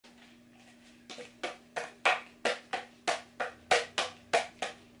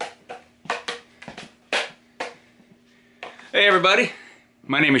Hey everybody,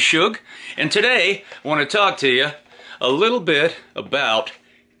 my name is Shug, and today I want to talk to you a little bit about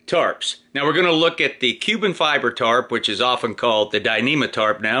tarps. Now we're going to look at the cuben fiber tarp, which is often called the Dyneema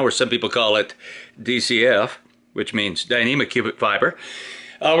tarp now, or some people call it DCF, which means Dyneema cubic fiber.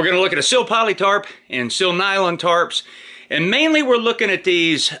 We're going to look at a Silpoly tarp and Silnylon tarps, and mainly we're looking at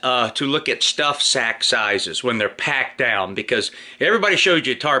these to look at stuff sack sizes when they're packed down, because everybody showed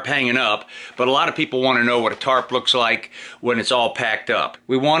you a tarp hanging up, but a lot of people want to know what a tarp looks like when it's all packed up.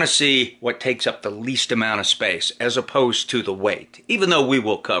 We want to see what takes up the least amount of space as opposed to the weight, even though we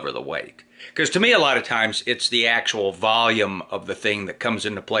will cover the weight. Because to me, a lot of times, it's the actual volume of the thing that comes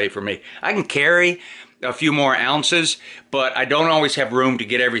into play for me. I can carry a few more ounces, but I don't always have room to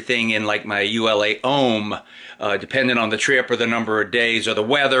get everything in like my ULA ohm, depending on the trip or the number of days or the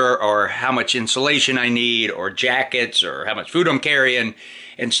weather or how much insulation I need or jackets or how much food I'm carrying,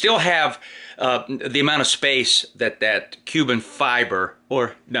 and still have the amount of space that that cuben fiber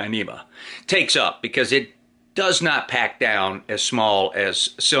or Dyneema takes up, because it does not pack down as small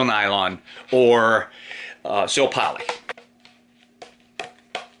as Silnylon or Silpoly.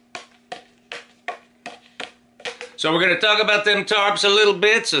 So we're going to talk about them tarps a little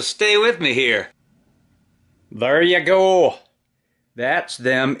bit, so stay with me here. There you go. That's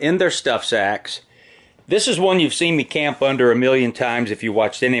them in their stuff sacks. This is one you've seen me camp under a million times if you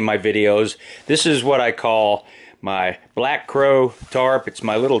watched any of my videos. This is what I call my Black Crow tarp. It's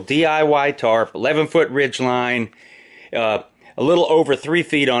my little DIY tarp, 11-foot ridge line, a little over 3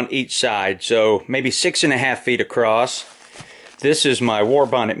 feet on each side, so maybe 6.5 feet across. This is my War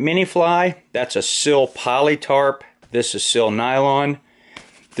Bonnet Mini Fly. That's a Silpoly tarp. This is Silnylon.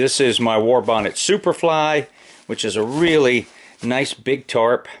 This is my War Bonnet Superfly, which is a really nice big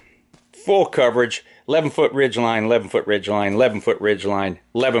tarp, full coverage, 11-foot ridge line, 11-foot ridge line, 11-foot ridge line,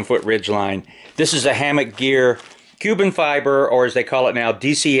 11-foot ridge line. This is a hammock gear cuben fiber, or as they call it now,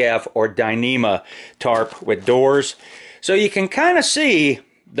 DCF or Dyneema tarp with doors. So you can kind of see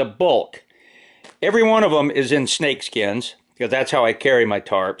the bulk. Every one of them is in snake skins, because that's how I carry my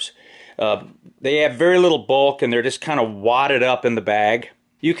tarps. They have very little bulk and they're just kind of wadded up in the bag.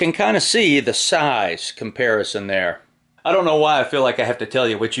 You can kind of see the size comparison there. I don't know why I feel like I have to tell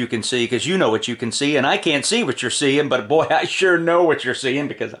you what you can see, because you know what you can see and I can't see what you're seeing, but boy, I sure know what you're seeing,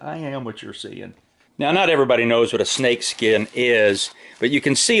 because I am what you're seeing. Now, not everybody knows what a snake skin is, but you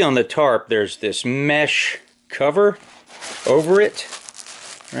can see on the tarp there's this mesh cover over it,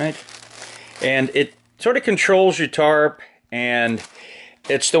 right? And it sort of controls your tarp, and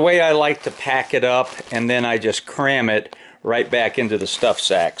it's the way I like to pack it up, and then I just cram it right back into the stuff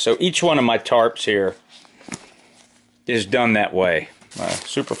sack. So each one of my tarps here is done that way.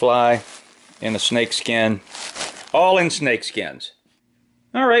 Superfly in a snake skin, all in snake skins.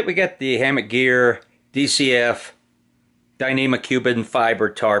 All right, we got the hammock gear DCF Dyneema cuben fiber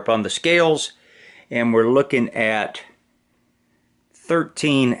tarp on the scales, and we're looking at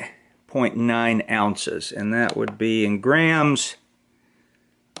 13.9 ounces, and that would be in grams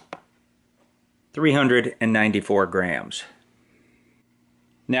 394 grams.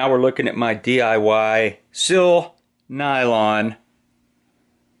 Now we're looking at my DIY Silnylon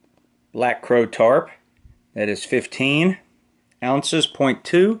Black Crow tarp. That is 15 ounces,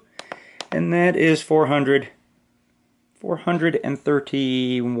 0.2, and that is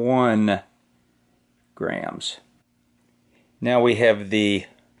 431 grams. Now we have the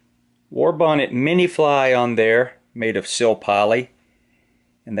War Bonnet Mini Fly on there, made of Silpoly,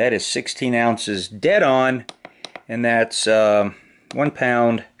 and that is 16 ounces dead on, and that's 1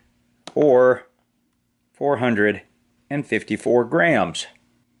 pound or 454 grams.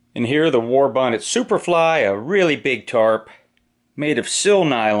 And here the War Bonnet Superfly, a really big tarp made of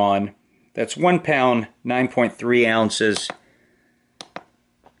Silnylon. That's 1 pound, 9.3 ounces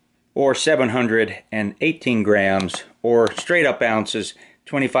or 718 grams, or straight up ounces,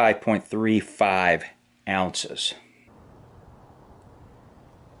 25.35 ounces.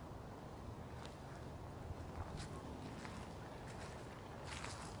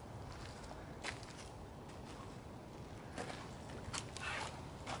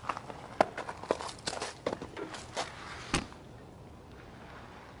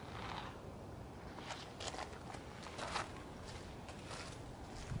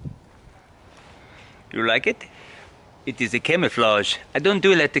 You like it? It is a camouflage. I don't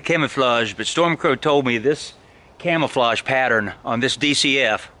do like the camouflage, but Stormcrow told me this camouflage pattern on this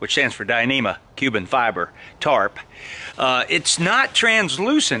DCF, which stands for Dyneema cuben fiber tarp, it's not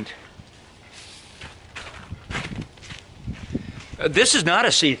translucent. This is not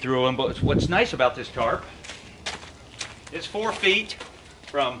a see-through one, but what's nice about this tarp, it's 4 feet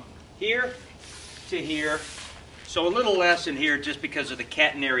from here to here, So a little lesson here just because of the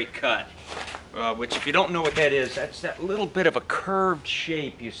catenary cut, which if you don't know what that is, that's that little bit of a curved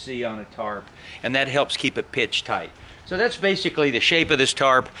shape you see on a tarp, and that helps keep it pitch tight. So that's basically the shape of this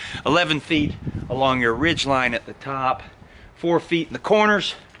tarp, 11 feet along your ridge line at the top, 4 feet in the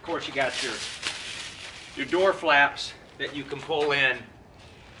corners. Of course, you got your door flaps that you can pull in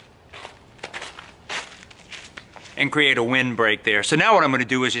and create a windbreak there. So now what I'm going to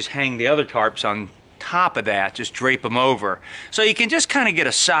do is just hang the other tarps on top of that, just drape them over. So you can just kind of get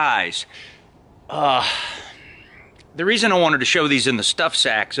a size. The reason I wanted to show these in the stuff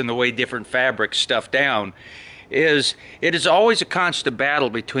sacks and the way different fabrics stuff down is it is always a constant battle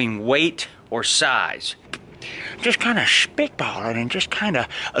between weight or size. Just kind of spitballing and just kind of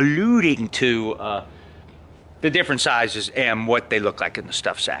alluding to the different sizes and what they look like in the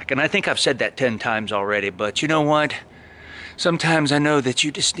stuff sack. And I think I've said that 10 times already, but you know what? Sometimes I know that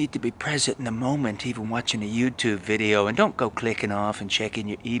you just need to be present in the moment, even watching a YouTube video, and don't go clicking off and checking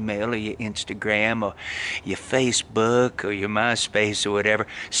your email or your Instagram or your Facebook or your MySpace or whatever.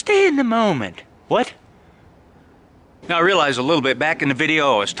 Stay in the moment. What? Now I realize a little bit back in the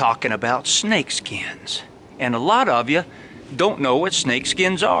video I was talking about snake skins. And a lot of you don't know what snake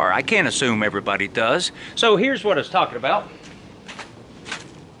skins are. I can't assume everybody does. So here's what I was talking about.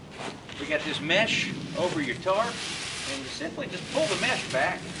 We got this mesh over your tarp, and you simply just pull the mesh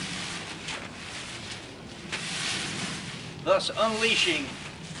back, thus unleashing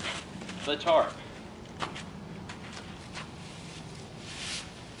the tarp.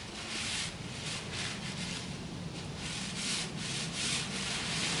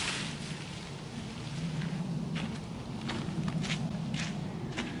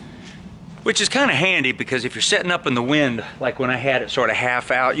 Which is kind of handy because if you're setting up in the wind, like when I had it sort of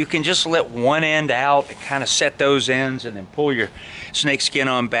half out, you can just let one end out and kind of set those ends and then pull your snake skin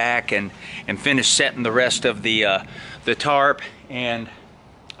on back and finish setting the rest of the tarp. And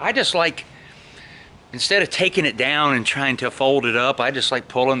I just like, instead of taking it down and trying to fold it up, I just like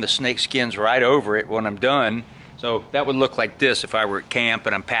pulling the snake skins right over it when I'm done. So that would look like this if I were at camp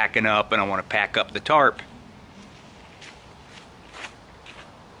and I'm packing up and I want to pack up the tarp.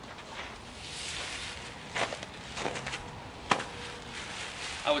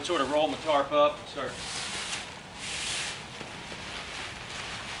 I would sort of roll my tarp up and start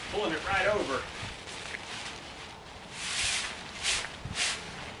pulling it right over.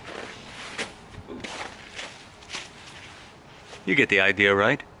 You get the idea,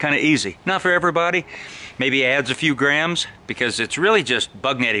 right? Kind of easy. Not for everybody. Maybe adds a few grams because it's really just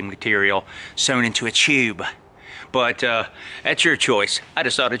bug netting material sewn into a tube. But that's your choice. I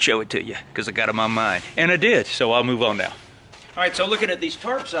just thought I'd show it to you because I got them on mine. And I did, so I'll move on now. All right, so looking at these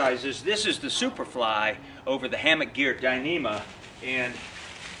tarp sizes, this is the Superfly over the hammock gear Dyneema, and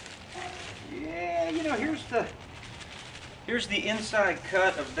yeah, you know, here's the inside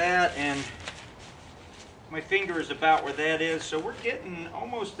cut of that, and my finger is about where that is, so we're getting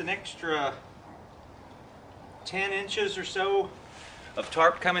almost an extra 10 inches or so of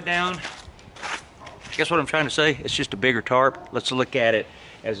tarp coming down. Guess what I'm trying to say? It's just a bigger tarp. Let's look at it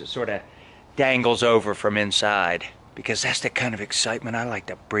as it sort of dangles over from inside, because that's the kind of excitement I like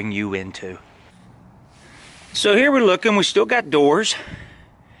to bring you into. So here we're looking, we still got doors,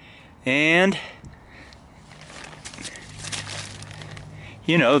 and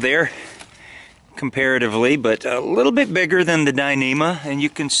you know, they're comparatively but a little bit bigger than the Dyneema, and you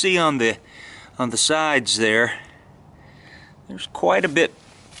can see on the sides there's quite a bit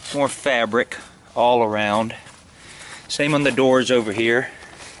more fabric all around. Same on the doors over here.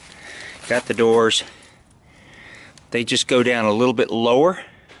 Got the doors, they just go down a little bit lower.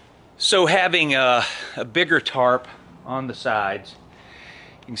 So having a bigger tarp on the sides,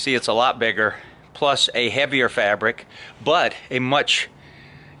 you can see it's a lot bigger, plus a heavier fabric, but a much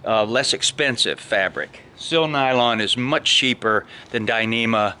less expensive fabric. Silnylon is much cheaper than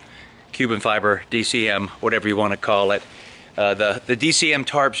Dyneema, cuben fiber, DCM, whatever you want to call it. The DCM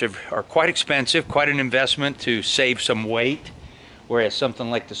tarps are quite expensive, quite an investment to save some weight, whereas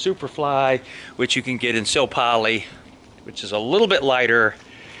something like the Superfly, which you can get in Silpoly, which is a little bit lighter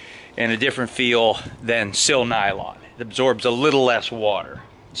and a different feel than Silnylon. It absorbs a little less water.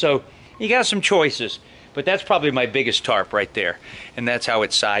 So you got some choices, but that's probably my biggest tarp right there, and that's how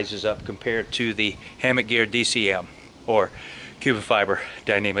it sizes up compared to the hammock gear DCM or cuben fiber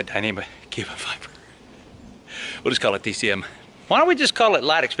Dyneema cuben fiber. We'll just call it DCM. Why don't we just call it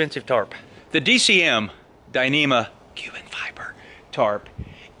light expensive tarp? The DCM Dyneema cuben fiber tarp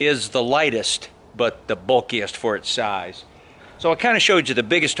is the lightest but the bulkiest for its size. So I kind of showed you the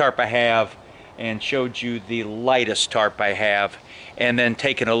biggest tarp I have and showed you the lightest tarp I have, and then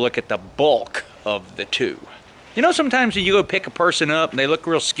taking a look at the bulk of the two. You know, sometimes when you go pick a person up and they look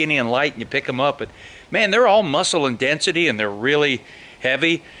real skinny and light and you pick them up and man, they're all muscle and density and they're really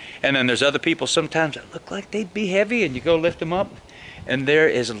heavy. And then there's other people sometimes that look like they'd be heavy and you go lift them up and they're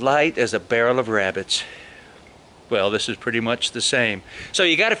as light as a barrel of rabbits. Well, this is pretty much the same. So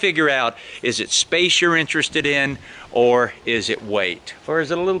you got to figure out, is it space you're interested in, or is it weight? Or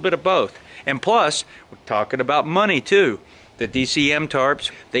is it a little bit of both? And plus, we're talking about money too. The DCM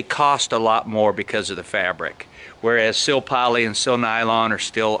tarps, they cost a lot more because of the fabric. Whereas Silpoly and Silnylon are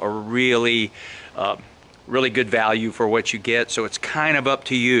still a really, really good value for what you get. So it's kind of up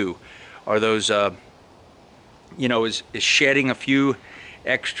to you. Are those, you know, is shedding a few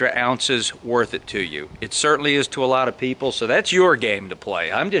extra ounces worth it to you? It certainly is to a lot of people, so that's your game to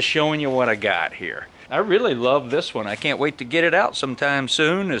play. I'm just showing you what I got here. I really love this one. I can't wait to get it out sometime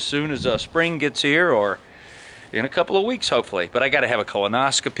soon as spring gets here, or in a couple of weeks hopefully. But I got to have a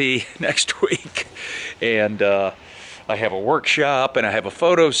colonoscopy next week, and I have a workshop, and I have a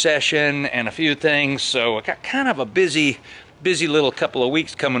photo session and a few things, so I got kind of a busy little couple of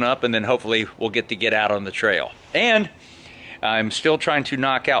weeks coming up, and then hopefully we'll get out on the trail. And I'm still trying to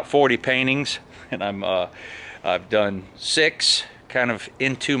knock out 40 paintings, and I've done 6, kind of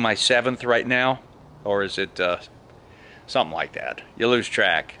into my 7th right now, or is it something like that? You lose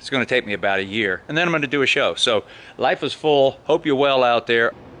track. It's going to take me about a year, and then I'm going to do a show. So life is full. Hope you're well out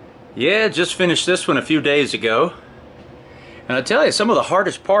there. Yeah, just finished this one a few days ago, and I tell you, some of the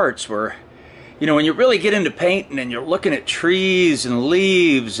hardest parts were, you know, when you really get into painting and you're looking at trees and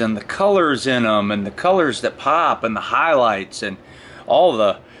leaves and the colors in them and the colors that pop and the highlights and all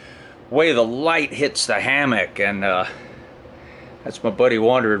the way the light hits the hammock. And that's my buddy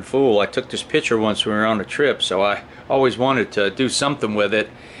Wandering Fool. I took this picture once when we were on a trip, so I always wanted to do something with it,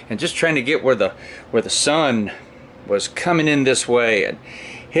 and just trying to get where the sun was coming in this way and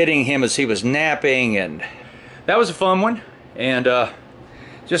hitting him as he was napping, and that was a fun one. And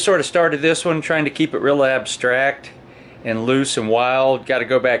just sort of started this one trying to keep it real abstract and loose and wild. Got to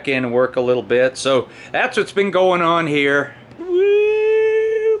go back in and work a little bit. So that's what's been going on here.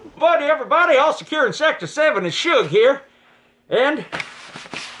 Woo! Buddy, everybody, all secure in Sector 7 is Shug here. And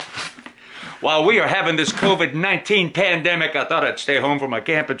while we are having this COVID-19 pandemic, I thought I'd stay home for my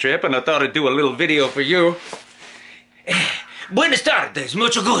camping trip, and I thought I'd do a little video for you. Buenas tardes,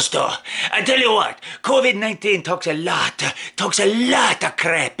 mucho gusto. I tell you what, COVID-19 talks a lot of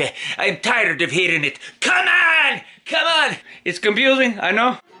crap. I'm tired of hearing it. Come on! Come on! It's confusing, I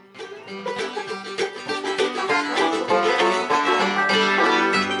know.